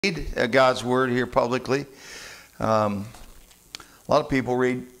Read God's Word here publicly. A lot of people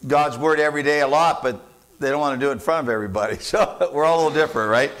read God's Word every day a lot, but they don't want to do it in front of everybody. So we're all a little different,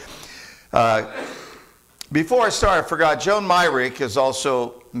 right? Before I start, I forgot, Joan Myrick is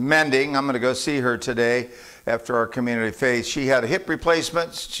also mending. I'm going to go see her today after our community faith. She had a hip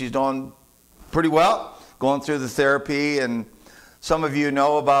replacement. She's doing pretty well, going through the therapy. And some of you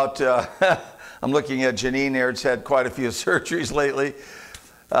know about, I'm looking at Janine there. It's had quite a few surgeries lately.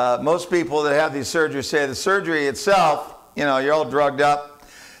 Most people that have these surgeries say the surgery itself, you know, you're all drugged up.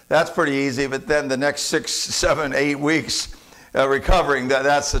 That's pretty easy, but then the next 6, 7, 8 weeks recovering,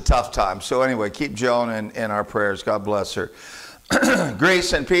 that's a tough time. So anyway, keep Joan in our prayers. God bless her.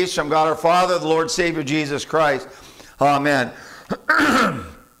 Grace and peace from God our Father, the Lord Savior Jesus Christ. Amen.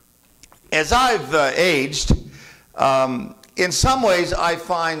 As I've aged, in some ways I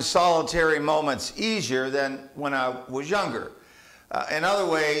find solitary moments easier than when I was younger. In other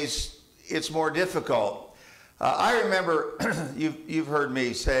ways, it's more difficult. I remember, you've heard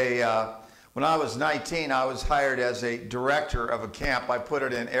me say, when I was 19, I was hired as a director of a camp. I put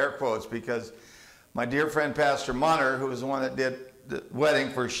it in air quotes because my dear friend Pastor Munner, who was the one that did the wedding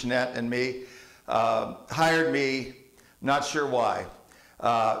for Shanette and me, hired me, not sure why,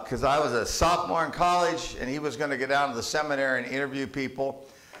 because I was a sophomore in college and he was going to get down to the seminary and interview people.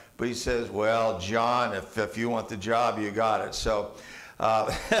 But he says, well, John, if you want the job, you got it. So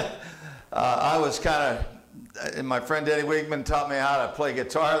I was kind of, and my friend Eddie Wigman taught me how to play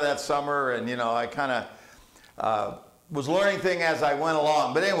guitar that summer. And, you know, I kind of was learning things as I went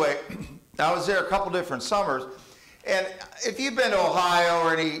along. But anyway, I was there a couple different summers. And if you've been to Ohio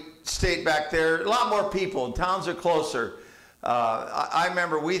or any state back there, a lot more people, and towns are closer. I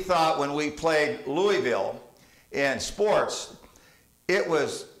remember we thought when we played Louisville in sports, it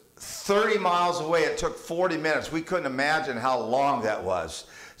was 30 miles away. It took 40 minutes. We couldn't imagine how long that was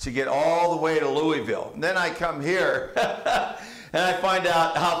to get all the way to Louisville. And then I come here and I find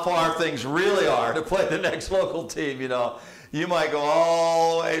out how far things really are to play the next local team. You know, you might go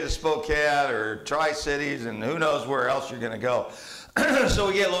all the way to Spokane or Tri-Cities and who knows where else you're going to go. So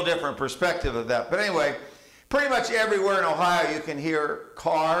we get a little different perspective of that. But anyway, pretty much everywhere in Ohio you can hear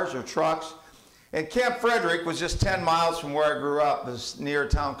cars or trucks. And Camp Frederick was just 10 miles from where I grew up. It was near a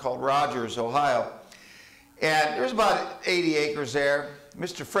town called Rogers, Ohio. And there was about 80 acres there.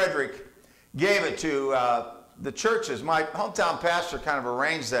 Mr. Frederick gave it to the churches. My hometown pastor kind of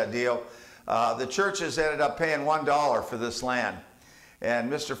arranged that deal. The churches ended up paying $1 for this land.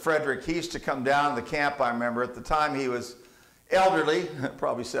 And Mr. Frederick, he used to come down to the camp, I remember. At the time he was elderly,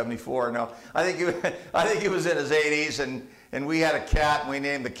 probably 74. No, I think he was in his 80s. And we had a cat, and we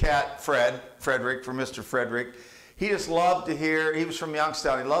named the cat Frederick, for Mr. Frederick. He just loved to hear, he was from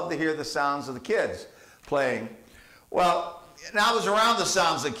Youngstown, he loved to hear the sounds of the kids playing. Well, and I was around the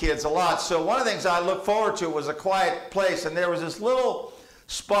sounds of the kids a lot, so one of the things I looked forward to was a quiet place, and there was this little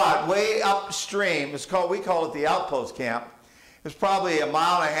spot way upstream. It's called, we call it the Outpost Camp. It was probably 1.5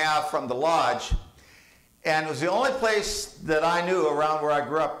 miles from the lodge, and it was the only place that I knew around where I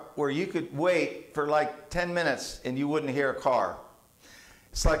grew up where you could wait for like 10 minutes and you wouldn't hear a car.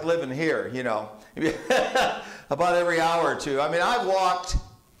 It's like living here, you know, about every hour or two. I mean, I walked,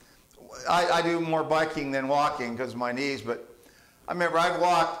 I do more biking than walking because of my knees, but I remember I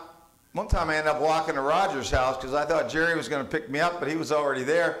walked, one time I ended up walking to Roger's house because I thought Jerry was going to pick me up, but he was already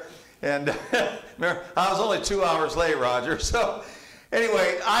there. And remember, I was only 2 hours late, Roger. So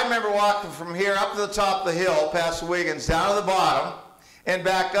anyway, I remember walking from here up to the top of the hill, past the Wiggins, down to the bottom, and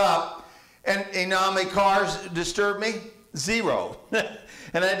back up, and you know how many cars disturbed me? 0.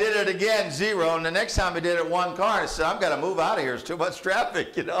 And I did it again, 0, and the next time I did it, 1 car. I said, I've got to move out of here. It's too much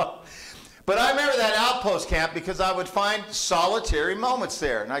traffic, you know. But I remember that outpost camp because I would find solitary moments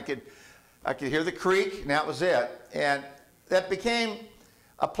there, and I could hear the creek, and that was it. And that became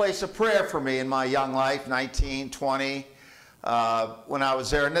a place of prayer for me in my young life, 19, 20, when I was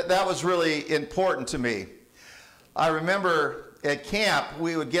there, and that was really important to me. I remember at camp,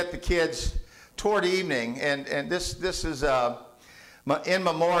 we would get the kids toward evening, and this is in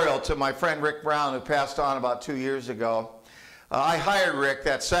memorial to my friend Rick Brown, who passed on about 2 years ago. I hired Rick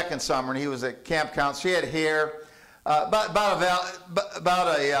that second summer, and he was at camp council. He had hair, about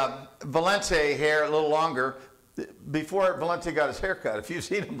a Valente hair, a little longer, before Valente got his hair cut, if you've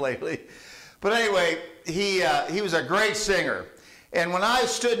seen him lately. But anyway, he was a great singer. And when I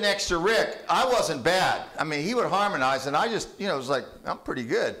stood next to Rick, I wasn't bad. I mean, he would harmonize, and I just, you know, it was like, I'm pretty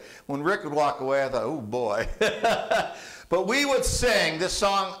good. When Rick would walk away, I thought, oh, boy. But we would sing this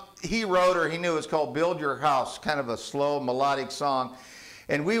song he wrote or he knew. It was called Build Your House, kind of a slow, melodic song.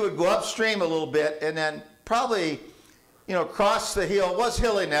 And we would go upstream a little bit, and then probably you know, across the hill, it was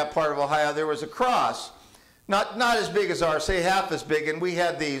hilly in that part of Ohio, there was a cross, not as big as ours, say half as big, and we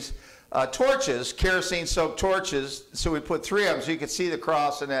had these torches, kerosene-soaked torches, so we put 3 of them so you could see the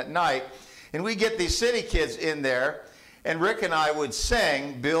cross, and at night, and we get these city kids in there, and Rick and I would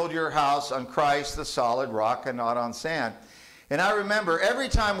sing, "Build your house on Christ, the solid rock, and not on sand." And I remember every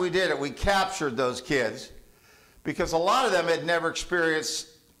time we did it, we captured those kids, because a lot of them had never experienced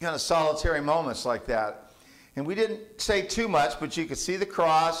kind of solitary moments like that. And we didn't say too much, but you could see the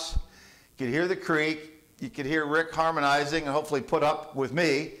cross, you could hear the creek, you could hear Rick harmonizing and hopefully put up with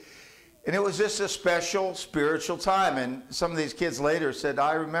me. And it was just a special spiritual time. And some of these kids later said,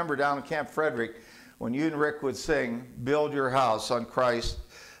 "I remember down in Camp Frederick when you and Rick would sing, 'Build your house on Christ,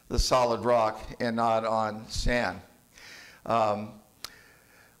 the solid rock, and not on sand.'"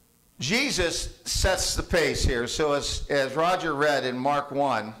 Jesus sets the pace here. So as Roger read in Mark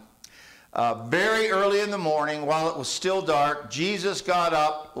 1, very early in the morning, while it was still dark, Jesus got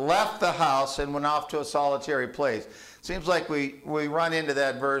up, left the house, and went off to a solitary place. Seems like we run into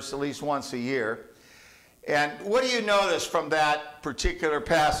that verse at least once a year. And what do you notice from that particular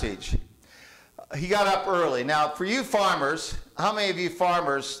passage? He got up early. Now, for you farmers, how many of you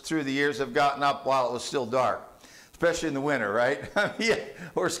farmers through the years have gotten up while it was still dark? Especially in the winter, right? Yeah,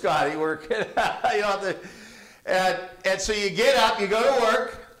 or Scotty, working. And so you get up, you go to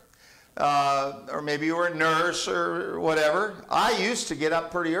work, or maybe you were a nurse or whatever. I used to get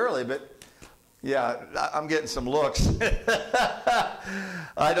up pretty early, but yeah, I'm getting some looks.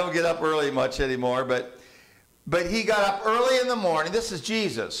 I don't get up early much anymore, but he got up early in the morning. This is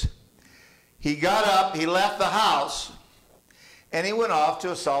Jesus. He got up, he left the house, and he went off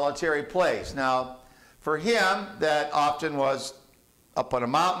to a solitary place. Now, for him, that often was up on a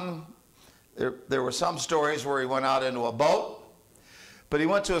mountain. There were some stories where he went out into a boat, but he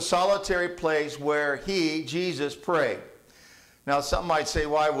went to a solitary place where he, Jesus, prayed. Now, some might say,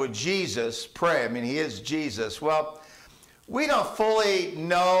 why would Jesus pray? I mean, he is Jesus. Well, we don't fully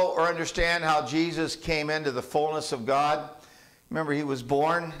know or understand how Jesus came into the fullness of God. Remember, he was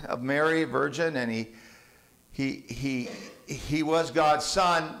born of Mary, a virgin, and he was God's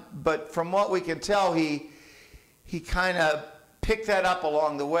son, but from what we can tell, he kind of picked that up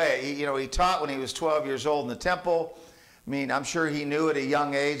along the way. He taught when he was 12 years old in the temple. I mean, I'm sure he knew at a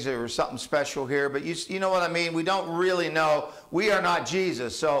young age there was something special here, but you know what I mean? We don't really know. We are not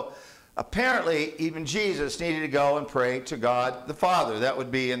Jesus. So apparently, even Jesus needed to go and pray to God the Father. That would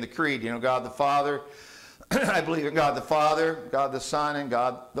be in the creed, God the Father. I believe in God the Father, God the Son, and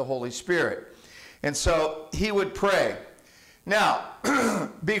God the Holy Spirit. And so he would pray. Now,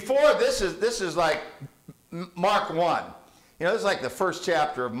 before this is like Mark 1. This is like the first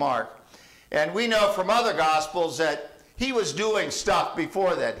chapter of Mark. And we know from other Gospels that he was doing stuff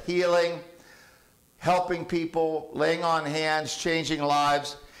before that. Healing, helping people, laying on hands, changing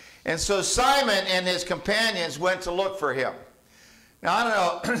lives. And so Simon and his companions went to look for him. Now, I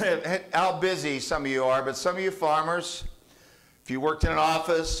don't know how busy some of you are, but some of you farmers, if you worked in an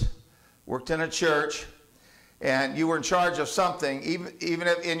office, worked in a church, and you were in charge of something, even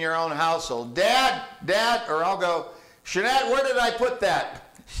if in your own household. Dad, or I'll go, Shanette, where did I put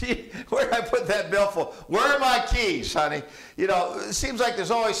that? Where did I put that billfold? Where are my keys, honey? It seems like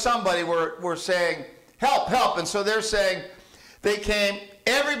there's always somebody we're saying, help, help. And so they're saying, they came,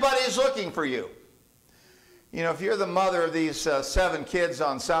 everybody is looking for you. If you're the mother of these 7 kids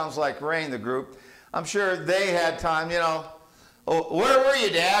on Sounds Like Rain, the group, I'm sure they had time, oh, where were you,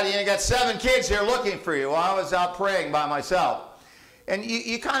 Dad? You got 7 kids here looking for you. Well, I was out praying by myself. And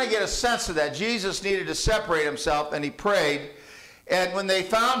you kind of get a sense of that. Jesus needed to separate himself, and he prayed. And when they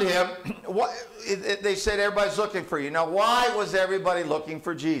found him, they said, everybody's looking for you. Now, why was everybody looking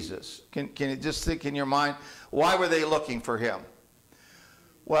for Jesus? Can you just think in your mind, why were they looking for him?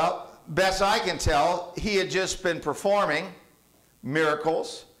 Well, best I can tell, he had just been performing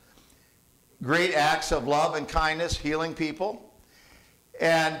miracles, great acts of love and kindness, healing people.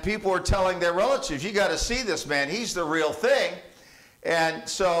 And people were telling their relatives, you got to see this man. He's the real thing. And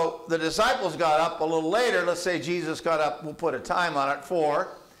so the disciples got up a little later. Let's say Jesus got up, we'll put a time on it,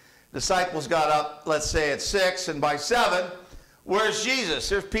 4. Disciples got up, let's say at 6, and by 7, where's Jesus?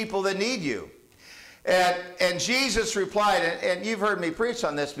 There's people that need you. And Jesus replied, and you've heard me preach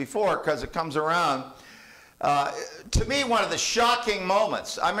on this before because it comes around. To me, one of the shocking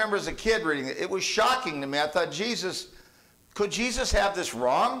moments, I remember as a kid reading it, it was shocking to me. I thought, could Jesus have this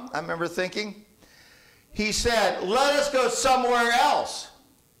wrong? I remember thinking. He said, let us go somewhere else.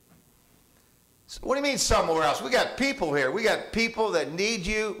 What do you mean somewhere else? We got people here. We got people that need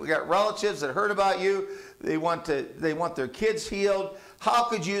you. We got relatives that heard about you. They want their kids healed. How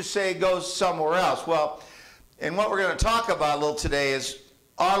could you say go somewhere else? Well, And what we're going to talk about a little today is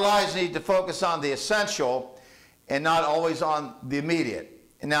our lives need to focus on the essential and not always on the immediate.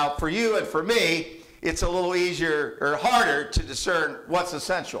 And now for you and for me, it's a little easier or harder to discern what's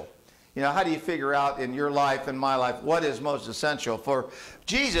essential. You know, how do you figure out in your life and my life what is most essential? For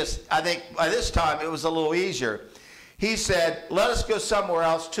Jesus, I think by this time it was a little easier. He said, let us go somewhere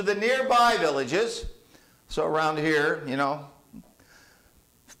else to the nearby villages. So around here, you know,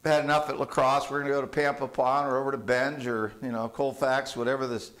 had enough at La Crosse, we're going to go to Pampa Pond or over to Benge or, you know, Colfax, whatever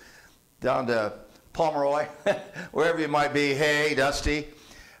this, down to Pomeroy, wherever you might be, Hay, Dusty,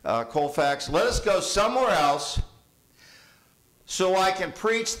 Colfax. Let us go somewhere else so I can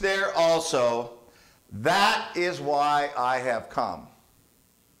preach there also. That is why I have come.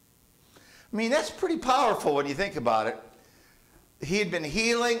 I mean, that's pretty powerful when you think about it. He had been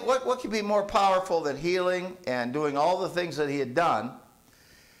healing. What could be more powerful than healing and doing all the things that he had done?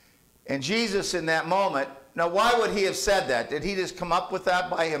 And Jesus in that moment, now why would he have said that? Did he just come up with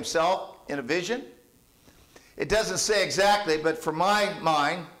that by himself in a vision? It doesn't say exactly, but for my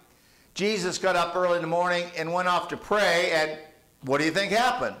mind, Jesus got up early in the morning and went off to pray, and what do you think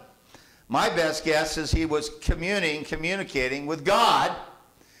happened? My best guess is he was communicating with God,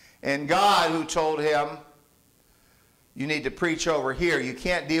 and God who told him, you need to preach over here. You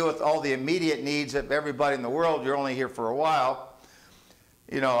can't deal with all the immediate needs of everybody in the world. You're only here for a while.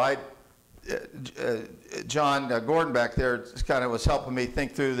 You know, John Gordon back there kind of was helping me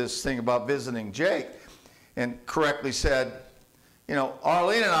think through this thing about visiting Jake, and correctly said, you know,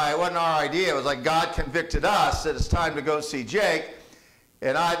 Arlene and I, it wasn't our idea. It was like God convicted us that it's time to go see Jake.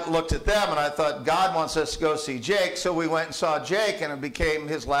 And I looked at them and I thought, God wants us to go see Jake. So we went and saw Jake, and it became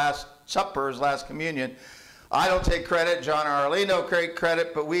his last supper, his last communion. I don't take credit. John or Arlene don't take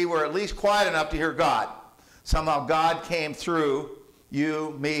credit, but we were at least quiet enough to hear God. Somehow God came through.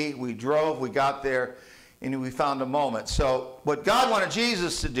 You, me, we drove, we got there, and we found a moment. So what God wanted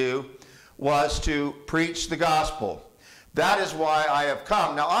Jesus to do was to preach the gospel. That is why I have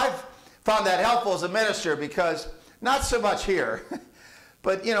come. Now, I've found that helpful as a minister because not so much here,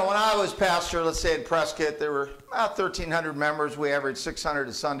 but, you know, when I was pastor, let's say in Prescott, there were about 1,300 members. We averaged 600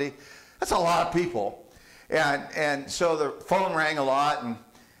 a Sunday. That's a lot of people. And so the phone rang a lot, and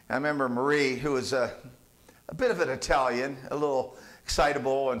I remember Marie, who was a bit of an Italian, a little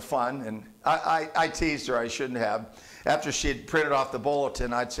excitable and fun, and I teased her, I shouldn't have. After she had printed off the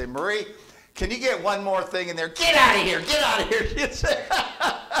bulletin, I'd say, Marie, can you get one more thing in there? Get out of here, get out of here. She'd say,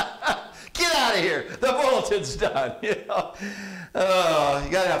 get out of here, the bulletin's done. You know,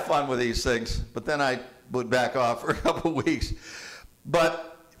 you got to have fun with these things. But then I would back off for a couple of weeks.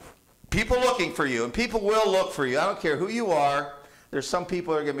 But people looking for you, and people will look for you. I don't care who you are. There's some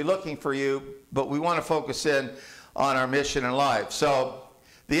people that are going to be looking for you, but we want to focus in on our mission in life. So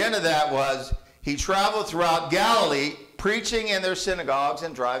the end of that was he traveled throughout Galilee, preaching in their synagogues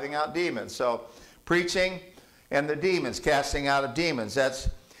and driving out demons. So preaching and the demons, casting out of demons. That's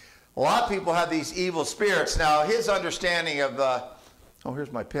a lot of people have these evil spirits. Now his understanding of oh,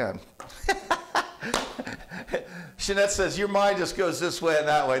 here's my pen. Jeanette says your mind just goes this way and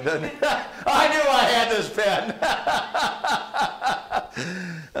that way, doesn't it? I knew I had this pen.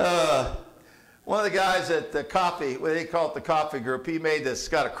 One of the guys at the coffee, what they call it the coffee group, he made this,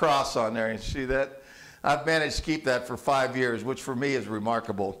 got a cross on there. You see that? I've managed to keep that for 5 years, which for me is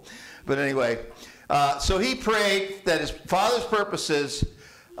remarkable. But anyway, so he prayed that his Father's purposes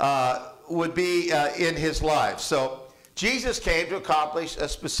would be in his life. So Jesus came to accomplish a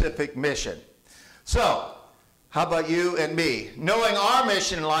specific mission. So how about you and me? Knowing our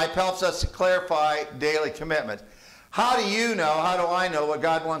mission in life helps us to clarify daily commitment. How do you know, how do I know what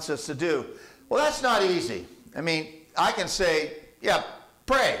God wants us to do? Well, that's not easy. I mean, I can say, yeah,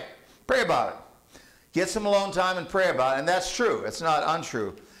 pray about it. Get some alone time and pray about it, and that's true. It's not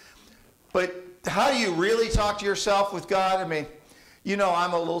untrue. But how do you really talk to yourself with God? I mean, you know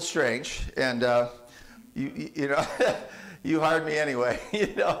I'm a little strange, and you know, you hired me anyway,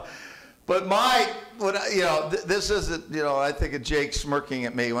 you know. But this isn't, you know, I think of Jake smirking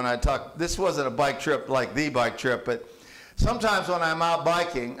at me when I talk. This wasn't a bike trip like the bike trip, but sometimes when I'm out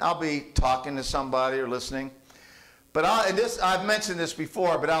biking, I'll be talking to somebody or listening. But I've mentioned this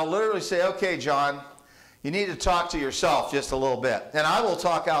before, but I'll literally say, okay, John, you need to talk to yourself just a little bit. And I will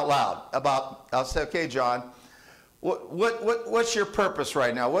talk out loud about, I'll say, okay, John, what's your purpose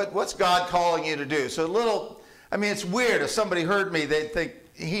right now? What's God calling you to do? So I mean, it's weird. If somebody heard me, they'd think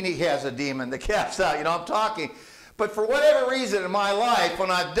he has a demon that casts out. You know, I'm talking. But for whatever reason in my life, when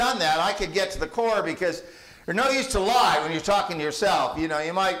I've done that, I could get to the core because there's no use to lie when you're talking to yourself. You know,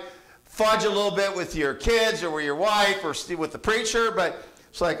 you might fudge a little bit with your kids or with your wife or with the preacher, but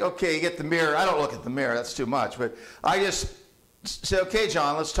It's like, okay, you get the mirror. I don't look at the mirror. That's too much. But I just say, okay,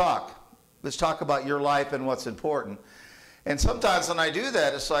 John, let's talk. Let's talk about your life and what's important. And sometimes when I do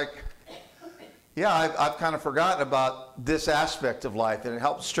that, it's like, yeah, I've kind of forgotten about this aspect of life, and it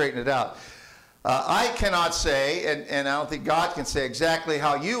helps straighten it out. I cannot say, and I don't think God can say exactly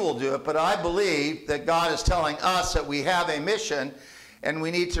how you will do it, but I believe that God is telling us that we have a mission, and we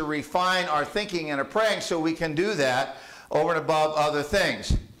need to refine our thinking and our praying so we can do that over and above other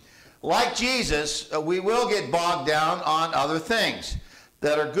things. Like Jesus, we will get bogged down on other things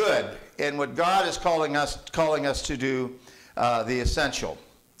that are good, and what God is calling us to do, the essential.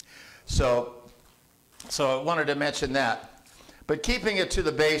 So I wanted to mention that. But keeping it to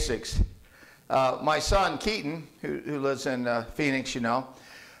the basics, my son Keaton, who lives in Phoenix, you know,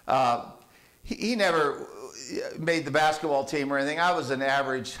 he never made the basketball team or anything. I was an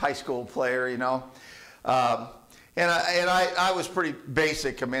average high school player, you know. And I was pretty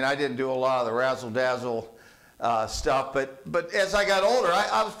basic. I mean, I didn't do a lot of the razzle-dazzle stuff. But as I got older,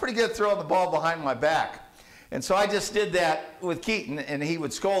 I was pretty good at throwing the ball behind my back. And so I just did that with Keaton, and he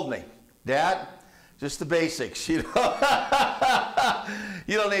would scold me. Dad, just the basics, you know.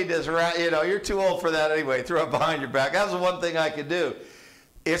 You don't need this, you know, you're too old for that anyway. Throw it behind your back. That was the one thing I could do.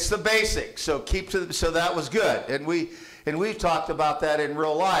 It's the basics. So so that was good. And we've talked about that in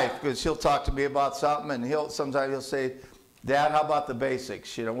real life, because he'll talk to me about something, and sometimes he'll say, Dad, how about the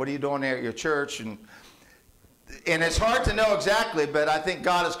basics? You know, what are you doing there at your church? And it's hard to know exactly, but I think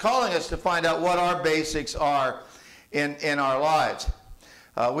God is calling us to find out what our basics are in our lives.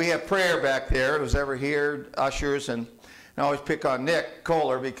 We have prayer back there. Who's ever here, ushers, and I always pick on Nick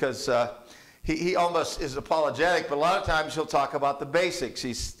Kohler because he almost is apologetic, but a lot of times he'll talk about the basics.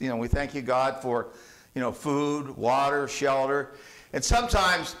 You know, we thank you, God, for, you know, food, water, shelter, and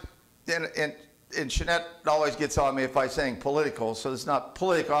sometimes, and Jeanette always gets on me if I'm saying political, so it's not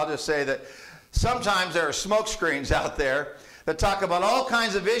political. I'll just say that sometimes there are smoke screens out there that talk about all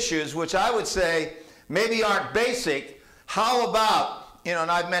kinds of issues, which I would say maybe aren't basic. How about, you know,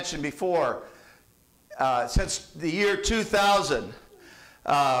 and I've mentioned before, since the year 2000,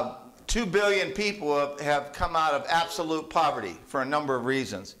 2 billion people have come out of absolute poverty for a number of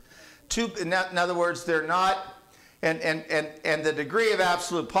reasons. In other words, they're not, and the degree of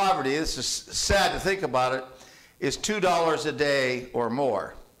absolute poverty, this is sad to think about it, is $2 a day or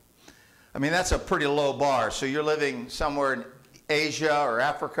more. I mean, that's a pretty low bar. So you're living somewhere in Asia or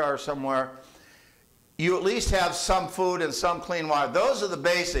Africa or somewhere, you at least have some food and some clean water. Those are the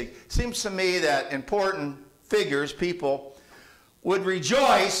basic. Seems to me that important figures, people, would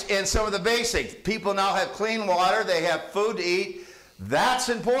rejoice in some of the basics. People now have clean water, they have food to eat. That's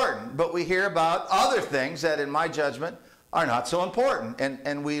important. But we hear about other things that, in my judgment, are not so important.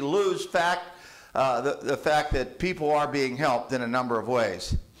 And we lose the fact that people are being helped in a number of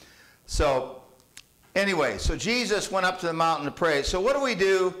ways. So anyway, so Jesus went up to the mountain to pray. So what do we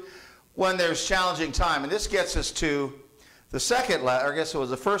do when there's challenging time? And this gets us to the second letter. I guess it was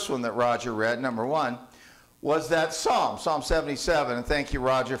the first one that Roger read, number 1, was that Psalm 77. And thank you,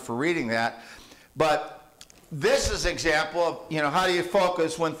 Roger, for reading that. But this is an example of, you know, how do you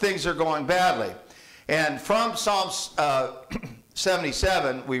focus when things are going badly? And from Psalm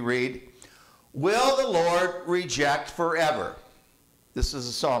 77, we read, will the Lord reject forever? This is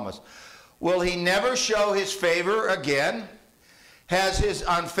the psalmist. Will he never show his favor again? Has his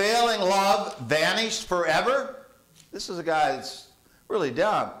unfailing love vanished forever? This is a guy that's really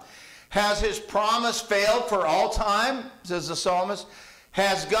down. Has his promise failed for all time? Says the psalmist.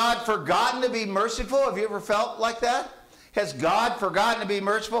 Has God forgotten to be merciful? Have you ever felt like that? Has God forgotten to be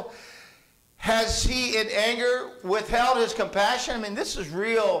merciful? Has he in anger withheld his compassion? I mean, this is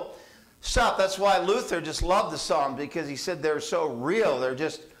real stuff. That's why Luther just loved the Psalms, because he said they're so real. They're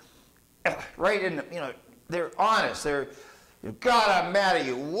just right in the, you know, they're honest. They're, God, I'm mad at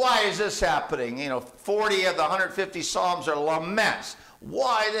you. Why is this happening? You know, 40 of the 150 Psalms are laments.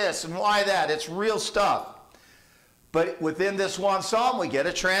 Why this and why that? It's real stuff. But within this one psalm, we get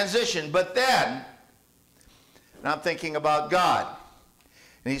a transition. But then, and I'm thinking about God.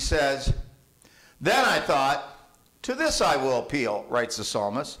 And he says, then I thought, to this I will appeal, writes the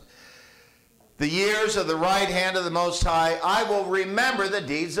psalmist. The years of the right hand of the Most High, I will remember the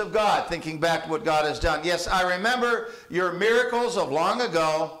deeds of God, thinking back to what God has done. Yes, I remember your miracles of long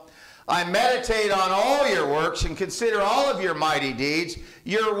ago. I meditate on all your works and consider all of your mighty deeds.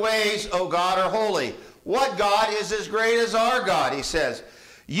 Your ways, O God, are holy. What God is as great as our God, he says.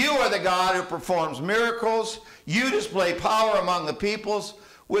 You are the God who performs miracles. You display power among the peoples.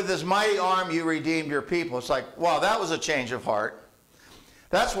 With his mighty arm, you redeemed your people. It's like, wow, that was a change of heart.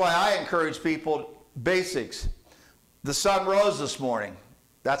 That's why I encourage people, basics. The sun rose this morning.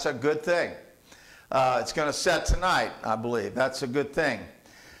 That's a good thing. It's going to set tonight, I believe. That's a good thing.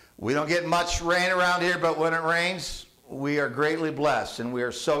 We don't get much rain around here, but when it rains, we are greatly blessed, and we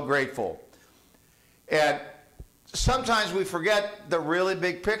are so grateful. And sometimes we forget the really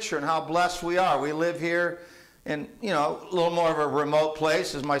big picture and how blessed we are. We live here in, a little more of a remote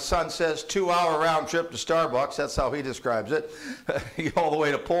place. As my son says, 2-hour round trip to Starbucks. That's how he describes it. All the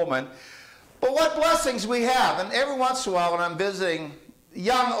way to Pullman. But what blessings we have. And every once in a while when I'm visiting,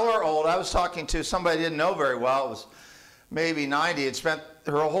 young or old, I was talking to somebody I didn't know very well. It was maybe 90, had spent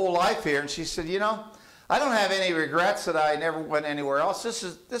her whole life here, and she said, I don't have any regrets that I never went anywhere else. This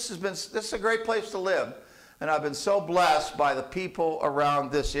is a great place to live, and I've been so blessed by the people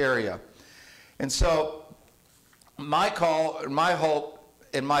around this area. And so my call, my hope,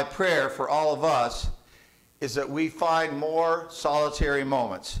 and my prayer for all of us is that we find more solitary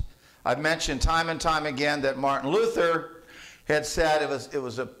moments. I've mentioned time and time again that Martin Luther had said it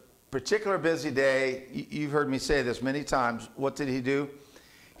was a particular busy day. You've heard me say this many times. What did he do?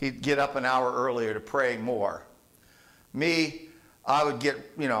 He'd get up an hour earlier to pray more. Me, I would get,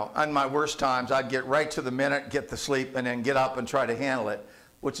 on my worst times, I'd get right to the minute, get the sleep, and then get up and try to handle it,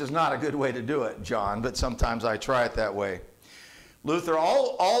 which is not a good way to do it, John, but sometimes I try it that way. Luther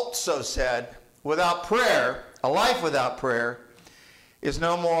also said, without prayer, a life without prayer is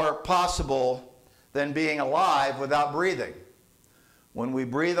no more possible than being alive without breathing. When we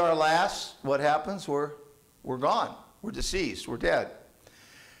breathe our last, what happens? We're gone. We're deceased. We're dead.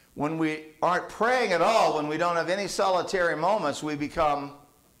 When we aren't praying at all, when we don't have any solitary moments, we become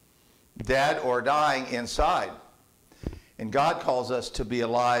dead or dying inside. And God calls us to be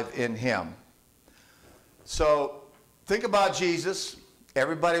alive in Him. So think about Jesus.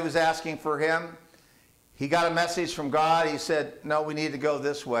 Everybody was asking for Him. He got a message from God. He said, no, we need to go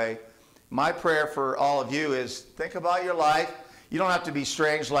this way. My prayer for all of you is think about your life. You don't have to be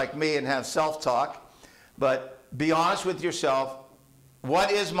strange like me and have self-talk, but be honest with yourself.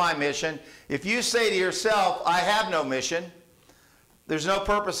 What is my mission? If you say to yourself, I have no mission, there's no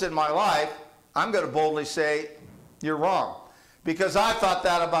purpose in my life, I'm going to boldly say, you're wrong. Because I thought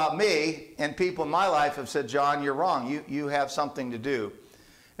that about me, and people in my life have said, John, you're wrong. You have something to do.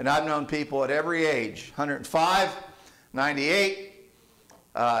 And I've known people at every age, 105, 98,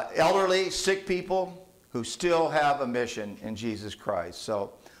 elderly, sick people who still have a mission in Jesus Christ.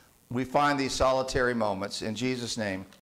 So we find these solitary moments in Jesus' name.